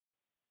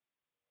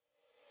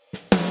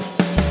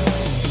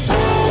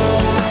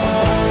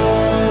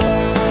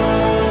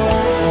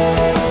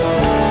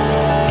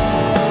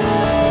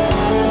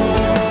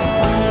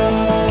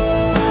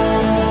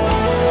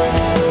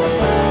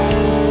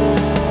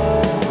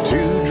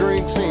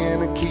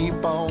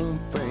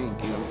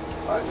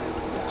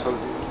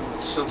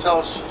So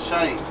tell us,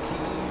 Shane,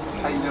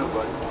 how you doing,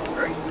 buddy?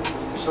 Great.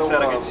 So, Is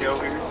that a good show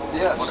here?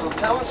 Yeah. So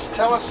tell us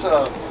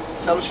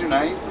your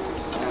name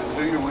and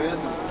who you're with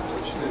and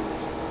what you do.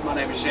 My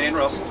name is Shane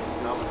Russell.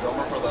 I'm a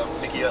drummer for the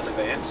Mickey Utley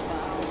Band,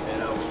 and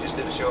we just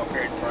did a show up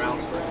here in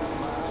Brownsburg.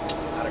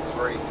 Had a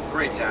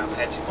great time.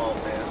 Hatchie Fall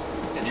Fest.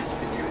 And you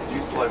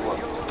play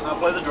what? I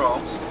play the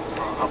drums.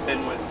 I've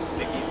been with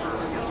Mickey for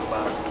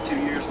about 2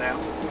 years now.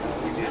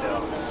 We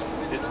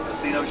did some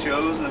casino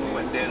shows, and we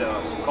went and did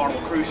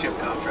Carnival cruise ship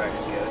contracts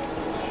together.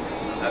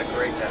 Had a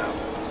great time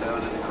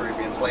down in the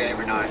Caribbean, playing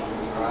every night.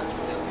 Right.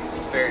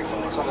 Very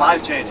fun. So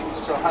life changing.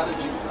 So how did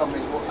you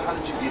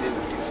get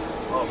into music?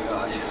 Oh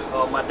gosh.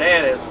 My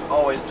dad has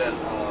always been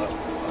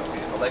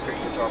an electric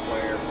guitar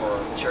player for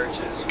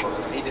churches.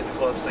 He did the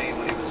club scene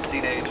when he was a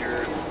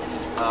teenager.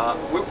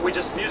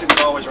 Music was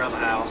always around the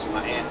house.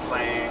 My aunt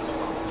sang.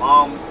 My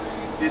mom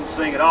didn't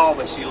sing at all,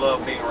 but she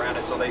loved being around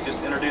it. So they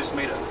just introduced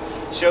me to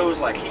shows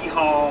like Hee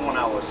Haw when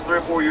I was 3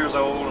 or 4 years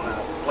old, and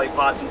I played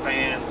pots and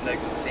pans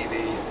next to the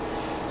TV.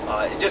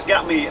 It just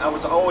got me. I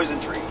was always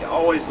intrigued. I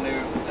always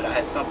knew that I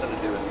had something to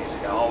do with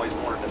music. I always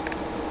wanted to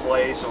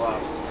play, so I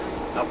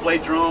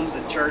played drums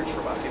in church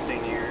for about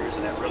 15 years,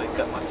 and that really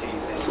cut my teeth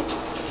in,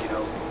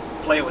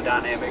 playing with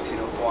dynamics,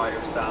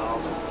 choir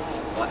styles. And,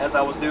 as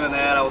I was doing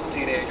that, I was a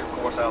teenager. Of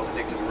course, I was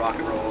addicted to rock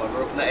and roll. I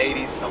grew up in the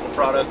 80s. I'm a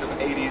product of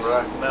 80s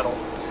metal,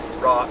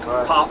 rock,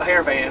 pop,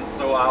 hair bands,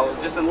 so I was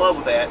just in love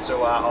with that.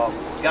 So I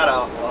got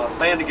a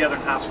band together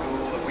in high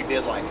school, and we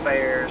did like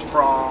fairs,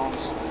 proms,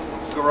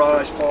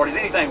 garage parties,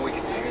 anything we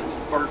could do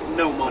for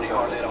no money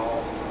hardly at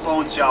all.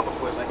 Phone shop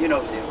equipment, you know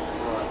the deal.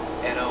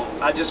 And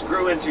I just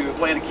grew into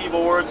playing the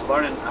keyboards,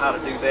 learning how to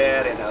do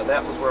that, and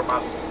that was where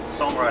my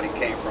songwriting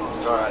came from.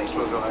 So I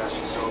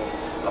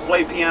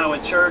played piano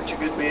in church a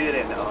good bit,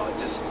 and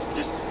just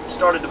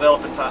started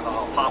developing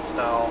pop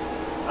style.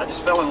 I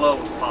just fell in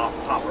love with pop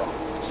rock.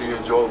 So you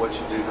enjoy what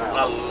you do now?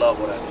 I love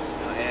what I do,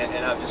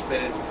 and I've just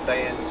been in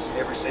bands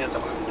ever since I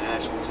moved to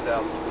Nashville in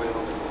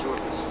 2012.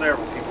 Enjoyed with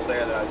several people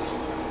there that I just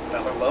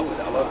fell in love with.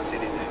 I love the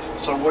city of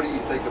Nashville. So what do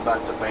you think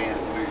about the band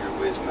who you're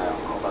with now?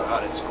 Oh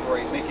God, it's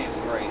great. Mickey's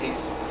great. He's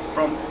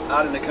from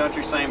out in the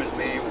country, same as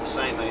me, with the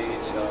same age.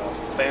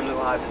 Family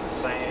life is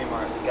the same.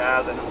 Our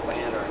guys in the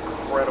band are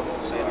incredible.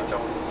 Sammy,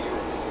 Tony, you,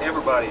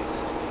 everybody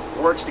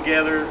works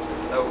together.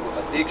 No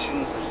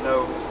addictions.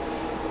 There's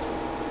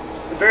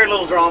very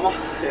little drama.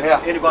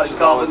 If anybody's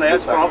causing that,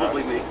 it's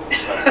probably me.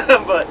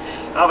 But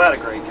I've had a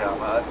great time.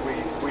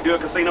 We do a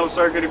casino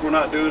circuit if we're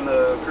not doing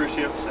the cruise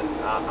ships, and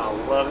I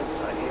love it.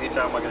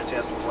 Anytime I get a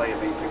chance to play and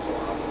meet people,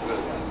 I'm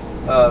good.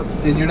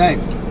 And your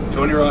name?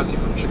 Tony Rossi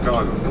from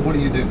Chicago. And what do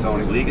you do,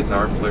 Tony? Lead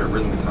guitar player,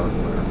 rhythm guitar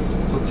player.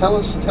 So tell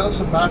us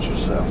about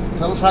yourself.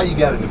 Tell us how you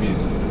got into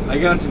music. I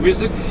got into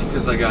music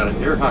because I got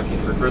an air hockey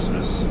for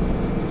Christmas,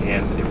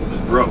 and it was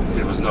broke.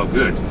 It was no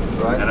good.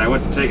 Right. And I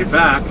went to take it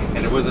back,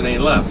 and it wasn't any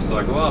left. So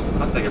I go, well,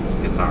 I'll take a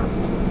guitar.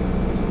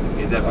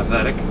 Ain't that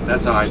pathetic?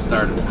 That's how I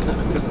started.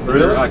 Because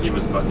air hockey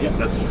was, yeah,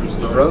 that's a true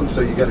story. Broke,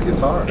 so you got a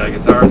guitar. Got a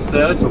guitar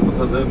instead. So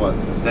then what?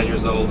 I was 10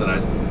 years old, and I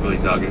really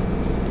dug it.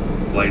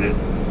 Played it.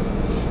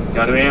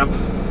 Got an amp.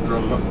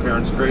 Drove my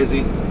parents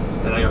crazy.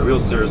 Then I got real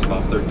serious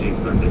about 13.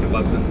 Started taking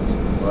lessons.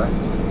 Right.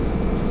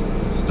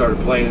 Started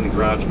playing in the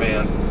garage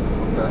band.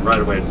 Okay. Right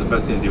away. It's the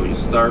best thing to do when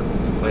you start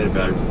playing it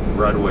back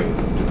right away.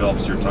 It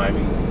develops your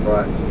timing.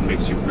 Right. It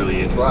makes you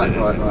really interested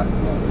in it. Right.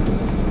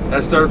 I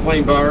started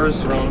playing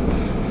bars around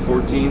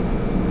 14.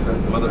 Okay.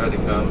 Mother had to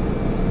come.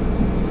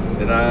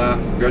 Then I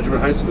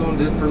graduated high school and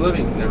did it for a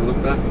living. Never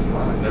looked back.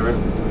 Right.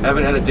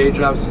 Haven't had a day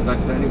job since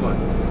 1991.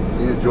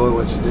 You enjoy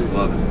what you do?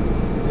 Love it.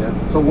 Yeah.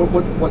 So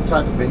what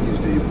type of venues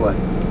do you play?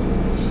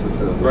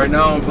 Right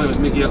now I'm playing with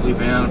Mickey Utley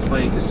Band. I'm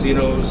playing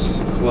casinos,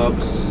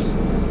 clubs,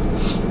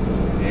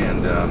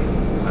 and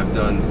I've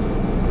done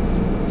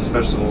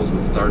festivals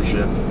with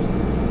Starship.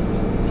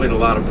 Played a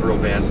lot of pro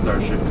bands,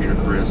 Starship, Peter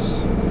Criss.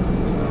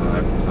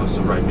 I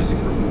also write music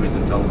for movies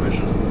and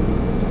television,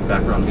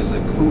 background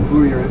music.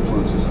 Who are your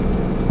influences?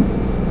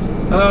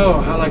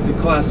 Oh, I like the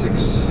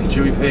classics.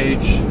 Jimmy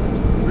Page,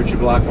 Richie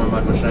Blackmore,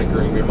 Michael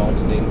Schenker, Ingrid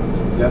Malmsteen,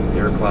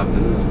 Eric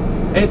Clapton.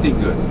 Anything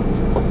good.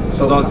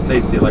 As long as it's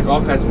tasty. Like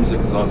all kinds of music,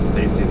 as long as it's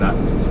tasty, not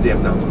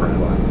stamped out crap.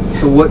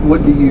 So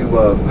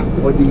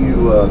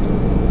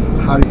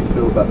how do you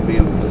feel about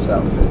being with this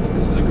outfit?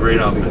 This is a great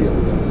outfit.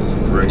 This is a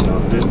great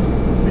outfit.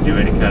 We do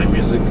any kind of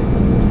music.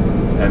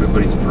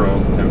 Everybody's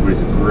pro.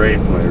 Everybody's a great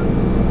player.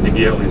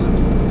 Mickey Utley's a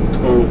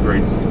total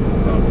great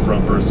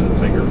front person and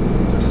singer,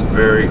 which is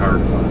very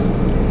hard to find.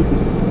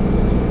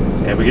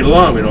 And we get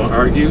along. We don't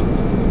argue.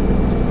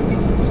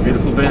 It's a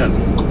beautiful band,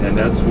 and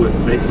that's what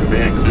makes a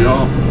band, because we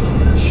all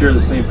share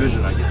the same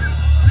vision, I guess.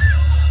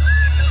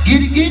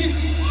 Get it.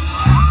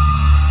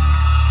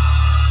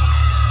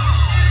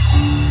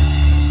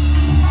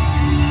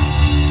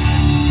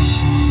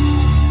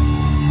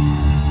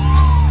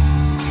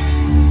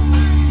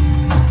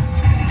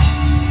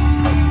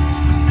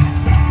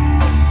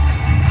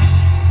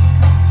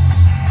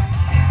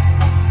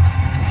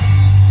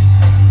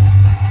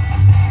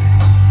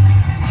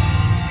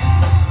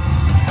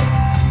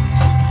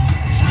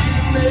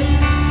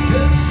 Baby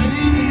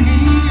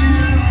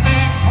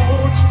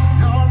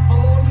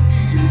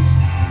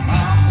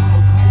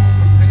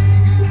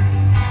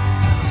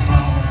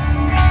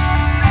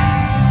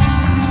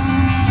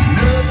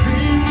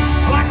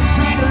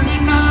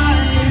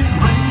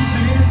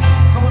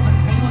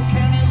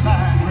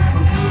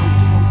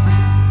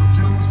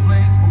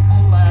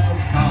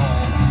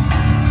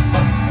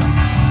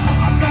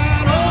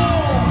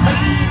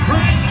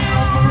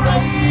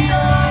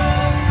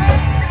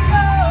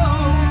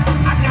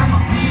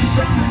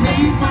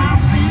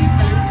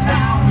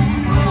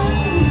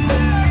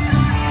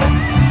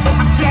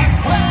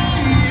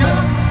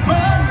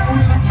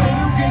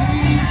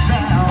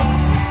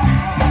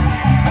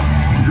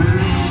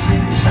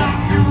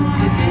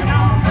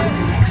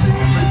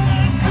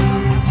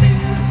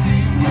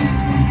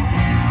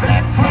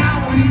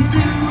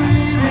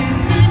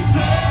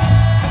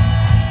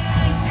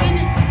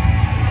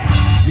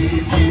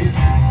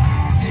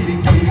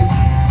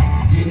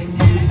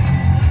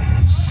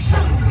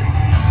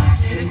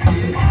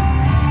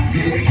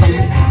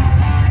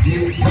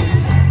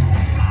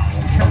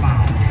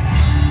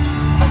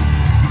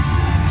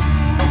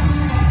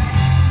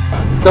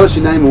Tell us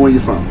your name and where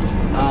you're from.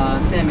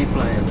 Sammy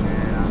Flair,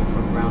 man. I'm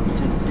from Brownsville,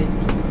 Tennessee.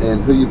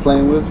 And who you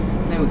playing with?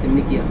 Playing with the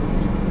Mickey Up.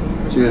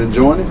 So you're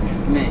enjoying it?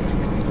 Man,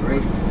 it's been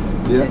great.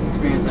 Yeah. Best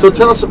experience So I've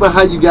tell ever us about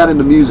how you got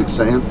into music,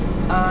 Sam.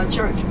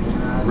 church.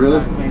 I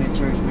Really? started playing at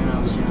church when I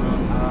was young.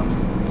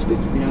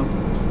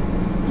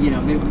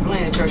 Been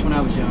playing at church when I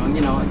was young.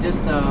 Just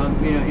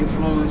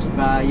influenced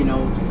by a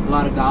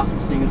lot of gospel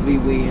singers. Lee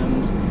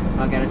Williams.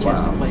 I got a chance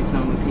to play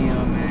some with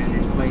him, man,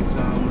 and play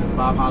some with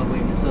Bob Holloway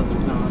and the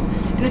Southern Sons.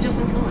 And it just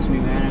influenced me,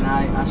 man. And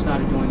I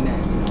started doing that.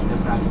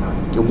 That's how I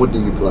started. And what do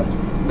you play?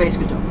 Bass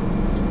guitar.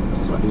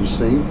 Do you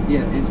sing?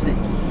 Yeah, and sing.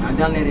 I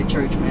done that at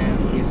church, man.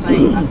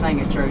 I sang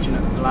at church in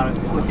a lot of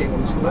quartet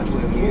groups for about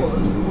 12 years.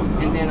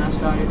 And then I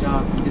started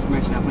just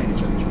branching out playing at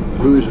church.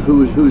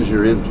 Who's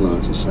your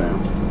influences,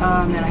 Sam?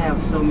 Man, I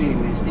have so many,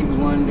 man. Stevie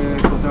Wonder,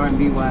 of course,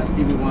 R&B wise,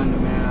 Stevie Wonder,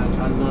 man.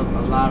 I love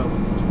a lot of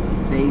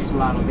bass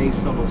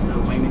solo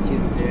stuff. Wayman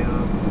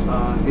Tisdale,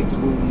 Victor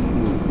Wooten.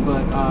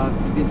 But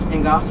it's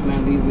in gospel,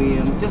 man, Lee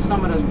Williams. Just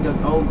some of the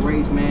old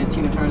greats, man.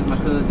 Tina Turner's my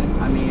cousin.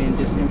 I mean,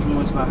 just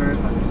influenced by her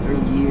from his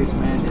early years,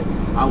 man. That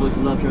I always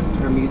loved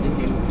her music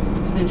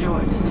and just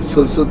enjoy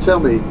it. So tell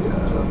me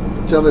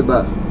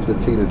about the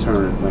Tina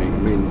Turner thing. I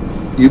mean,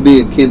 you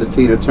being kin to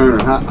Tina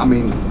Turner, how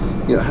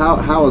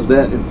has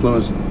that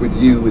influenced with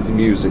you with the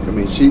music? I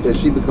mean, has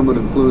she become an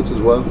influence as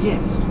well?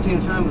 Yes,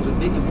 Tina Turner was a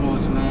big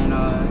influence, man.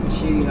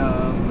 She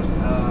was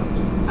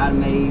out of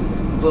May,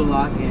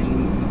 Bullock,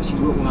 and she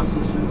grew up with my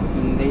sisters,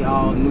 and they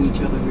all knew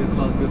each other real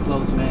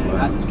close, man. And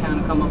I just kind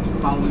of come up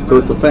following her. So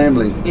it's a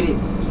family. It is.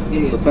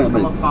 It's a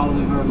family. Come up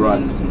following her, Right.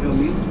 man, and listen to her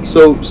music.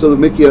 So the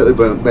Mickey Utley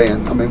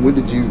Band. I mean, when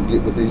did you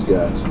get with these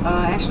guys?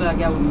 Actually, I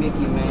got with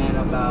Mickey, man,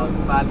 about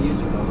 5 years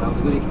ago. I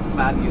was with him for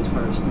 5 years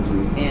first,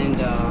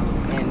 and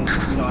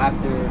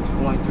after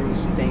going through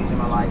some things in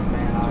my life,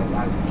 man,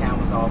 I kind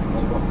of was off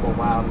for a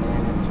while,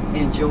 man, and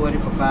enjoyed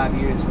it for 5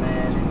 years,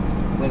 man,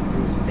 and went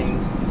through some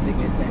things, some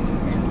sickness,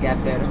 and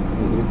got better.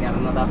 Got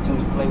another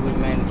opportunity to play with,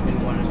 man. It's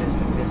been one of the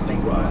best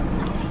things. Right.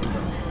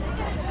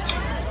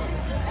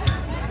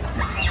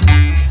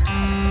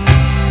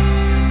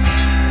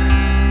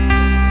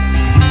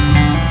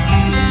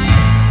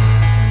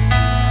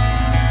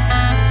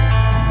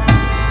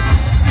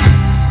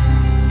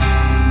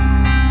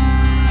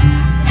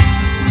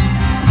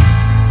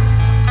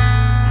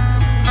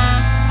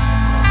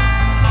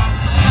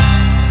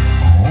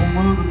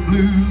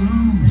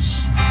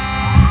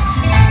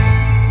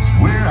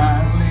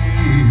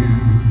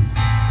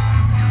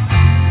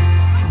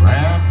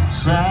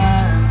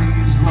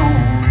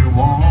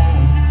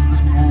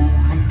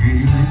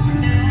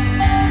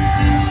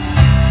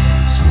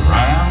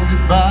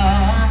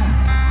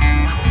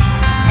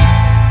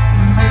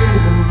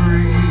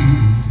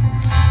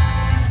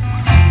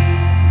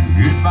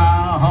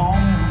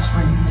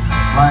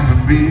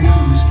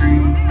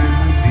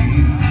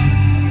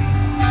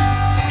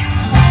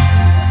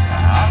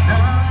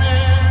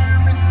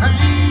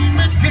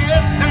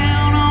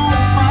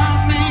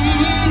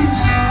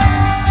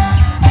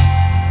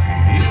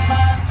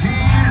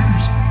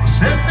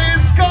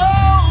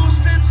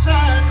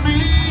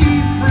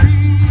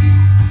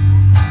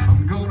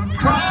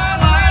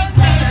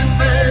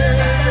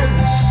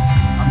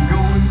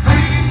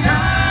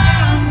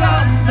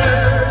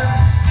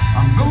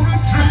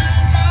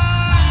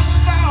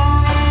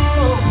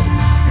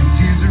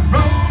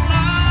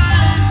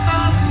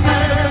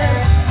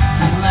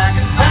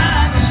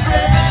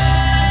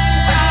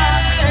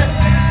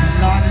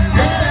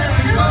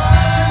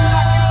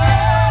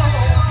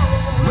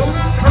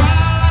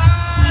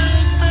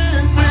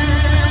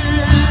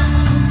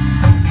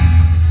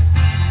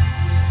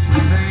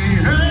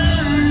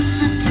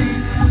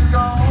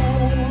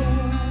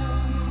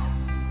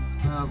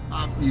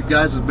 You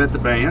guys have met the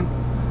band,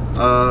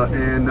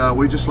 and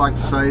we just like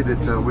to say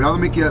that we are the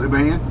Mickey Utley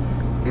Band,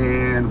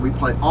 and we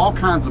play all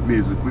kinds of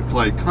music. We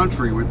play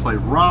country, we play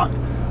rock,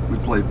 we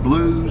play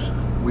blues,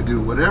 we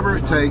do whatever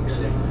it takes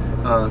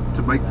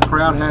to make the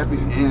crowd happy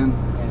and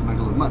make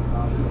a little money.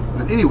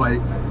 But anyway,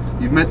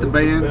 you've met the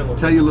band.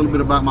 Tell you a little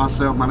bit about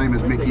myself. My name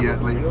is Mickey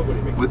Utley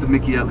with the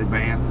Mickey Utley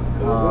Band.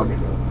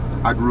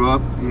 I grew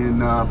up in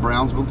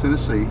Brownsville,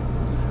 Tennessee.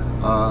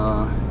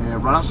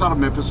 And right outside of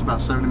Memphis,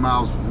 about 70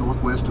 miles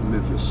northwest of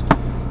Memphis,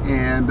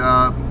 and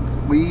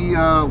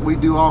we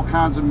do all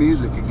kinds of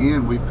music.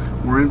 Again,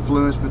 we're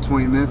influenced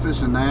between Memphis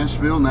and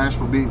Nashville.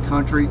 Nashville being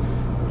country,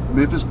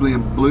 Memphis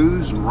being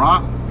blues and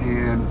rock,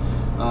 and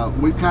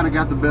we've kind of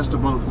got the best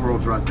of both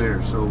worlds right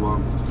there. So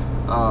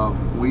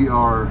we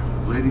are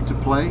ready to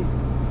play.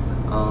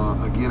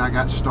 Again, I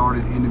got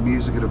started into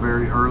music at a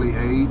very early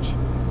age.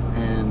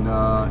 And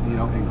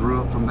and grew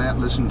up from that,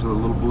 listening to a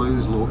little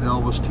blues, a little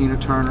Elvis, Tina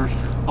Turner,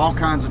 all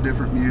kinds of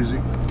different music.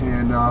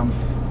 And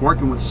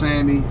working with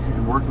Sammy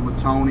and working with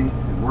Tony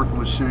and working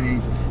with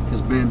Shane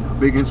has been a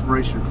big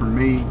inspiration for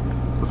me,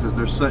 because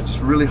it's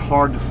really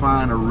hard to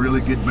find a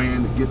really good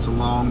band that gets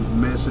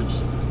along, masses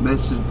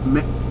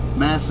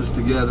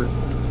together,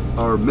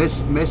 or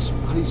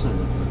how do you say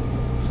that?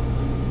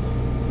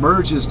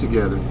 Merges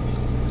together,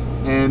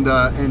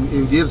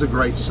 and gives a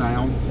great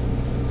sound.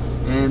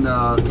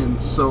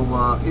 And so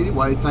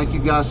anyway, thank you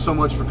guys so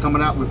much for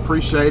coming out. We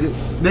appreciate it.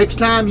 Next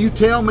time you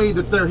tell me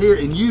that they're here,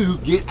 and you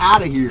get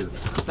out of here.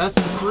 That's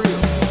the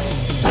thrill.